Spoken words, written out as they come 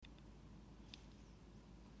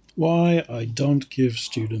Why I don't give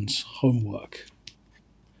students homework.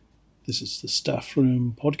 This is the Staff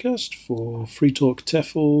Room podcast for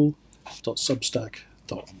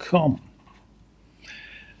freetalktefl.substack.com.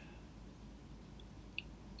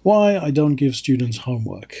 Why I don't give students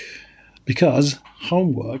homework. Because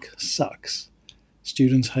homework sucks.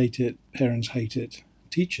 Students hate it, parents hate it,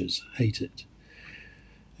 teachers hate it.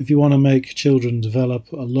 If you want to make children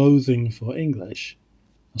develop a loathing for English,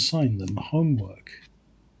 assign them homework.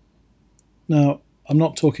 Now, I'm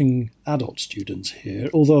not talking adult students here,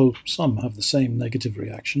 although some have the same negative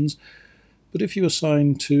reactions, but if you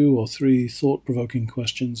assign 2 or 3 thought-provoking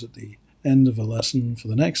questions at the end of a lesson for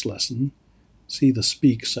the next lesson, see the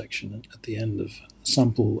Speak section at the end of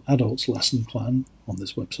Sample Adults Lesson Plan on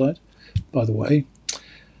this website. By the way,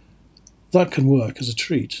 that can work a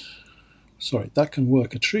treat for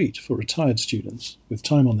retired students with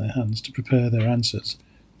time on their hands to prepare their answers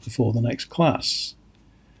before the next class.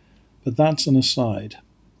 But that's an aside.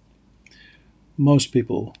 Most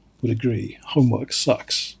people would agree homework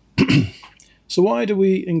sucks. So why do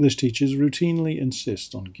we English teachers routinely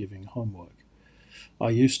insist on giving homework? I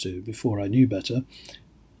used to, before I knew better.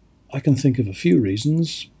 I can think of a few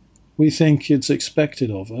reasons. We think it's expected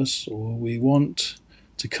of us, or we want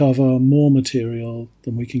to cover more material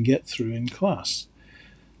than we can get through in class.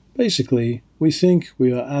 Basically, we think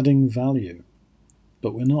we are adding value,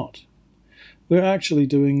 but we're not. We're actually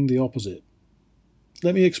doing the opposite.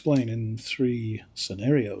 Let me explain in 3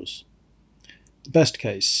 scenarios. The best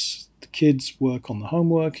case, the kids work on the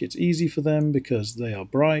homework. It's easy for them because they are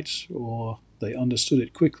bright or they understood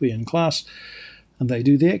it quickly in class, and they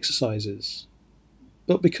do the exercises.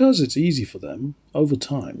 But because it's easy for them, over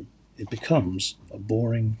time, it becomes a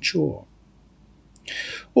boring chore.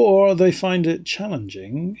 Or they find it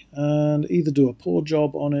challenging and either do a poor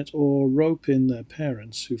job on it or rope in their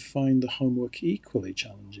parents who find the homework equally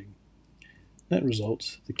challenging. Net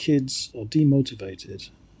result, the kids are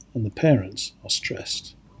demotivated and the parents are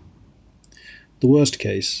stressed. The worst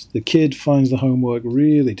case, the kid finds the homework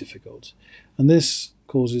really difficult, and this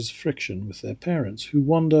causes friction with their parents who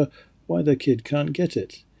wonder why their kid can't get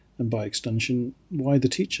it, and by extension, why the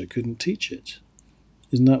teacher couldn't teach it.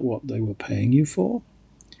 Isn't that what they were paying you for?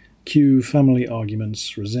 Cue family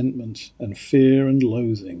arguments, resentment, and fear and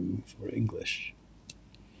loathing for English.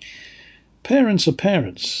 Parents are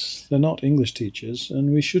parents. They're not English teachers,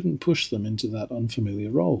 and we shouldn't push them into that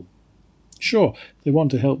unfamiliar role. Sure, they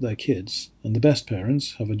want to help their kids, and the best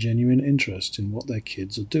parents have a genuine interest in what their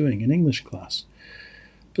kids are doing in English class.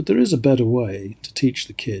 But there is a better way to teach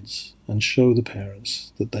the kids and show the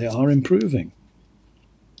parents that they are improving.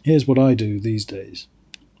 Here's what I do these days.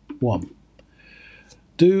 1.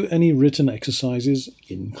 Do any written exercises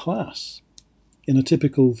in class. In a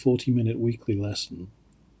typical 40-minute weekly lesson,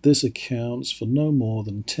 this accounts for no more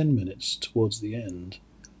than 10 minutes towards the end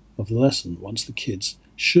of the lesson, once the kids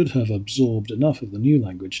should have absorbed enough of the new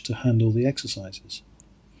language to handle the exercises.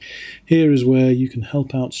 Here is where you can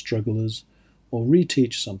help out strugglers or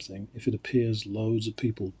reteach something if it appears loads of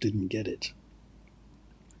people didn't get it.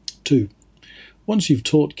 2. Once you've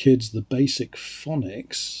taught kids the basic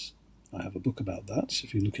phonics, I have a book about that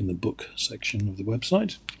if you look in the book section of the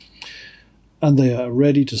website, and they are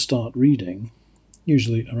ready to start reading,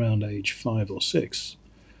 usually around age 5 or 6,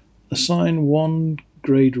 assign one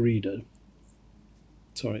graded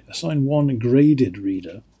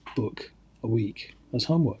reader book a week as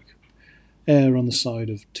homework. Err on the side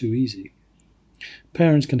of too easy.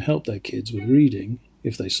 Parents can help their kids with reading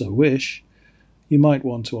if they so wish. You might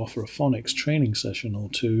want to offer a phonics training session or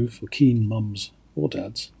 2 for keen mums or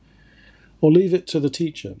dads. Or leave it to the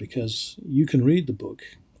teacher because you can read the book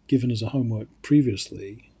given as a homework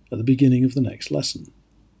previously at the beginning of the next lesson.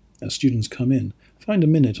 As students come in, find a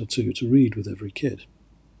minute or 2 to read with every kid.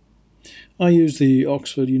 I use the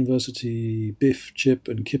Oxford University Biff, Chip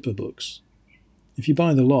and Kipper books. If you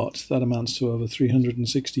buy the lot, that amounts to over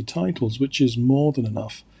 360 titles, which is more than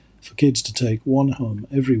enough for kids to take one home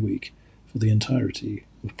every week for the entirety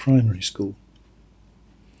of primary school.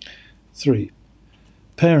 3.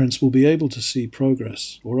 Parents will be able to see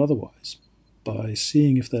progress, or otherwise, by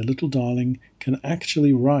seeing if their little darling can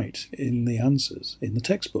actually write in the answers in the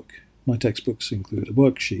textbook. My textbooks include a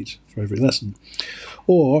worksheet for every lesson.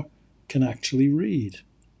 Or can actually read.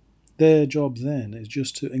 Their job then is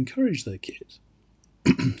just to encourage their kid,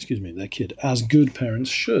 as good parents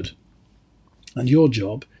should. And your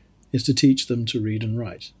job is to teach them to read and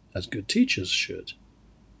write, as good teachers should.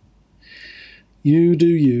 You do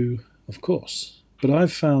you, of course, but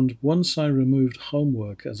I've found once I removed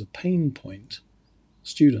homework as a pain point,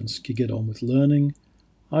 students could get on with learning,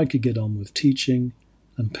 I could get on with teaching,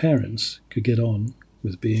 and parents could get on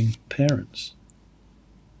with being parents.